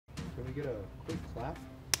we get a quick clap?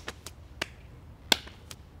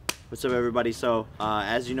 What's up, everybody? So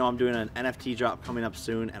as you know, I'm doing an NFT drop coming up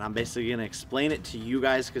soon, and I'm basically going to explain it to you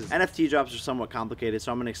guys because NFT drops are somewhat complicated.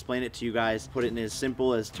 So I'm going to explain it to you guys, put it in as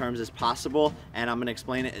simple as terms as possible, and I'm going to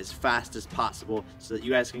explain it as fast as possible so that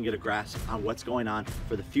you guys can get a grasp on what's going on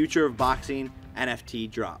for the future of boxing NFT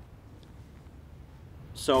drop.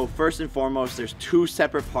 So first and foremost, there's two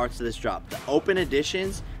separate parts to this drop: the open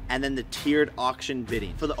editions and then the tiered auction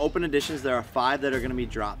bidding. For the open editions, there are 5 that are gonna be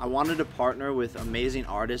dropped. I wanted to partner with amazing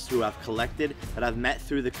artists who I've collected, that I've met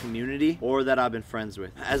through the community, or that I've been friends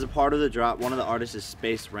with. As a part of the drop, one of the artists is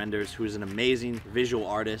Space Renders, who's an amazing visual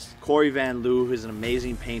artist. Cory Van Lew, who's an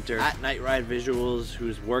amazing painter. At NightRide Visuals,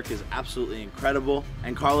 whose work is absolutely incredible.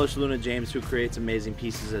 And Carlos Luna James, who creates amazing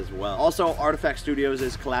pieces as well. Also, RTFKT Studios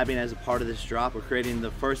is collabing as a part of this drop. We're creating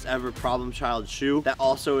the first ever Problem Child shoe that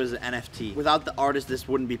also is an NFT. Without the artist, this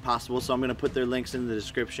wouldn't be possible, so I'm gonna put their links in the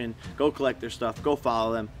description. Go collect their stuff, go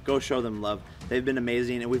follow them, go show them love. They've been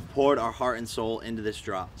amazing, and we've poured our heart and soul into this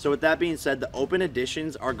drop. So with that being said, the open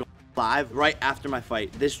editions are going live right after my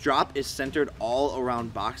fight. This drop is centered all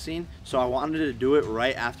around boxing, so I wanted to do it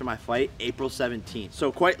right after my fight, April 17th.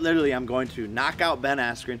 So quite literally, I'm going to knock out Ben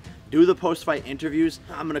Askren, do the post-fight interviews.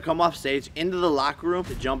 I'm gonna come off stage into the locker room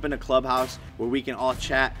to jump into Clubhouse where we can all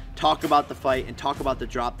chat, talk about the fight, and talk about the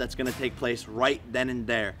drop that's gonna take place right then and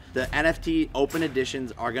there. The NFT open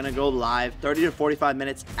editions are gonna go live 30 to 45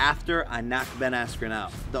 minutes after I knock Ben Askren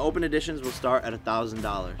out. The open editions will start at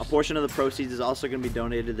 $1,000. A portion of the proceeds is also gonna be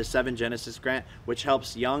donated to the 7 Genesis grant, which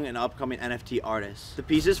helps young and upcoming NFT artists. The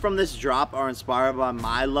pieces from this drop are inspired by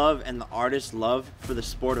my love and the artist's love for the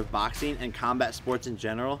sport of boxing and combat sports in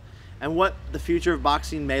general, and what the future of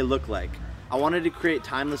boxing may look like. I wanted to create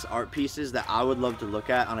timeless art pieces that I would love to look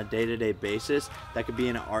at on a day-to-day basis that could be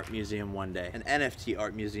in an art museum one day. An NFT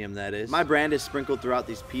art museum, that is. My brand is sprinkled throughout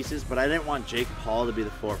these pieces, but I didn't want Jake Paul to be the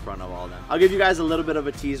forefront of all of them. I'll give you guys a little bit of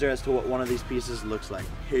a teaser as to what one of these pieces looks like.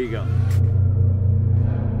 Here you go.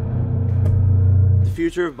 The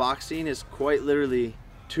future of boxing is quite literally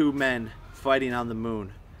 2 men fighting on the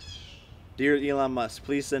moon. Dear Elon Musk,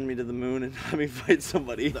 please send me to the moon and let me fight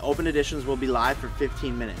somebody. The open editions will be live for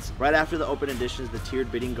 15 minutes. Right after the open editions, the tiered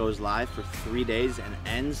bidding goes live for 3 days and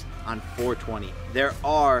ends on 4/20. There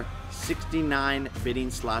are 69 bidding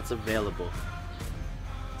slots available.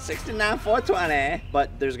 69, 420.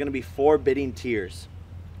 But there's gonna be 4 bidding tiers: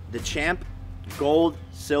 the champ, gold,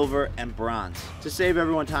 silver, and bronze. To save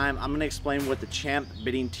everyone time, I'm gonna explain what the champ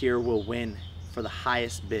bidding tier will win for the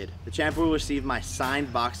highest bid. The champ will receive my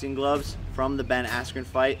signed boxing gloves from the Ben Askren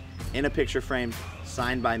fight in a picture frame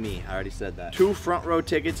signed by me. I already said that. 2 front row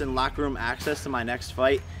tickets and locker room access to my next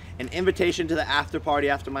fight, an invitation to the after party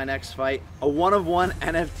after my next fight, a 1-of-1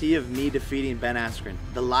 NFT of me defeating Ben Askren,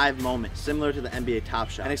 the live moment similar to the NBA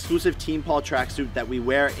Top Shot, an exclusive Team Paul tracksuit that we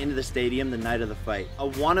wear into the stadium the night of the fight, a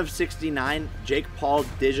 1/69 Jake Paul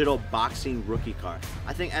digital boxing rookie card.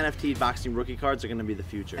 I think NFT boxing rookie cards are going to be the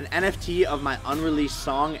future. An NFT of my unreleased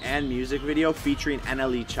song and music video featuring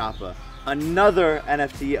NLE Choppa. Another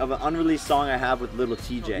NFT of an unreleased song I have with Little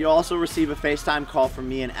TJ. You'll also receive a FaceTime call from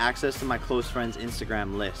me and access to my close friends'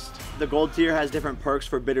 Instagram list. The gold tier has different perks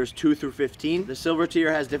for bidders 2 through 15. The silver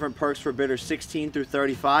tier has different perks for bidders 16 through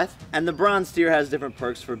 35. And the bronze tier has different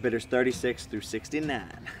perks for bidders 36 through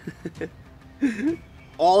 69.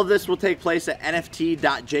 All of this will take place at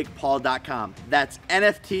nft.jakepaul.com. That's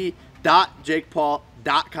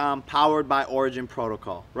nft.jakepaul.com, powered by Origin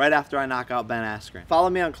Protocol, right after I knock out Ben Askren. Follow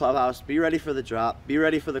me on Clubhouse. Be ready for the drop. Be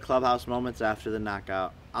ready for the Clubhouse moments after the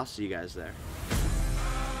knockout. I'll see you guys there.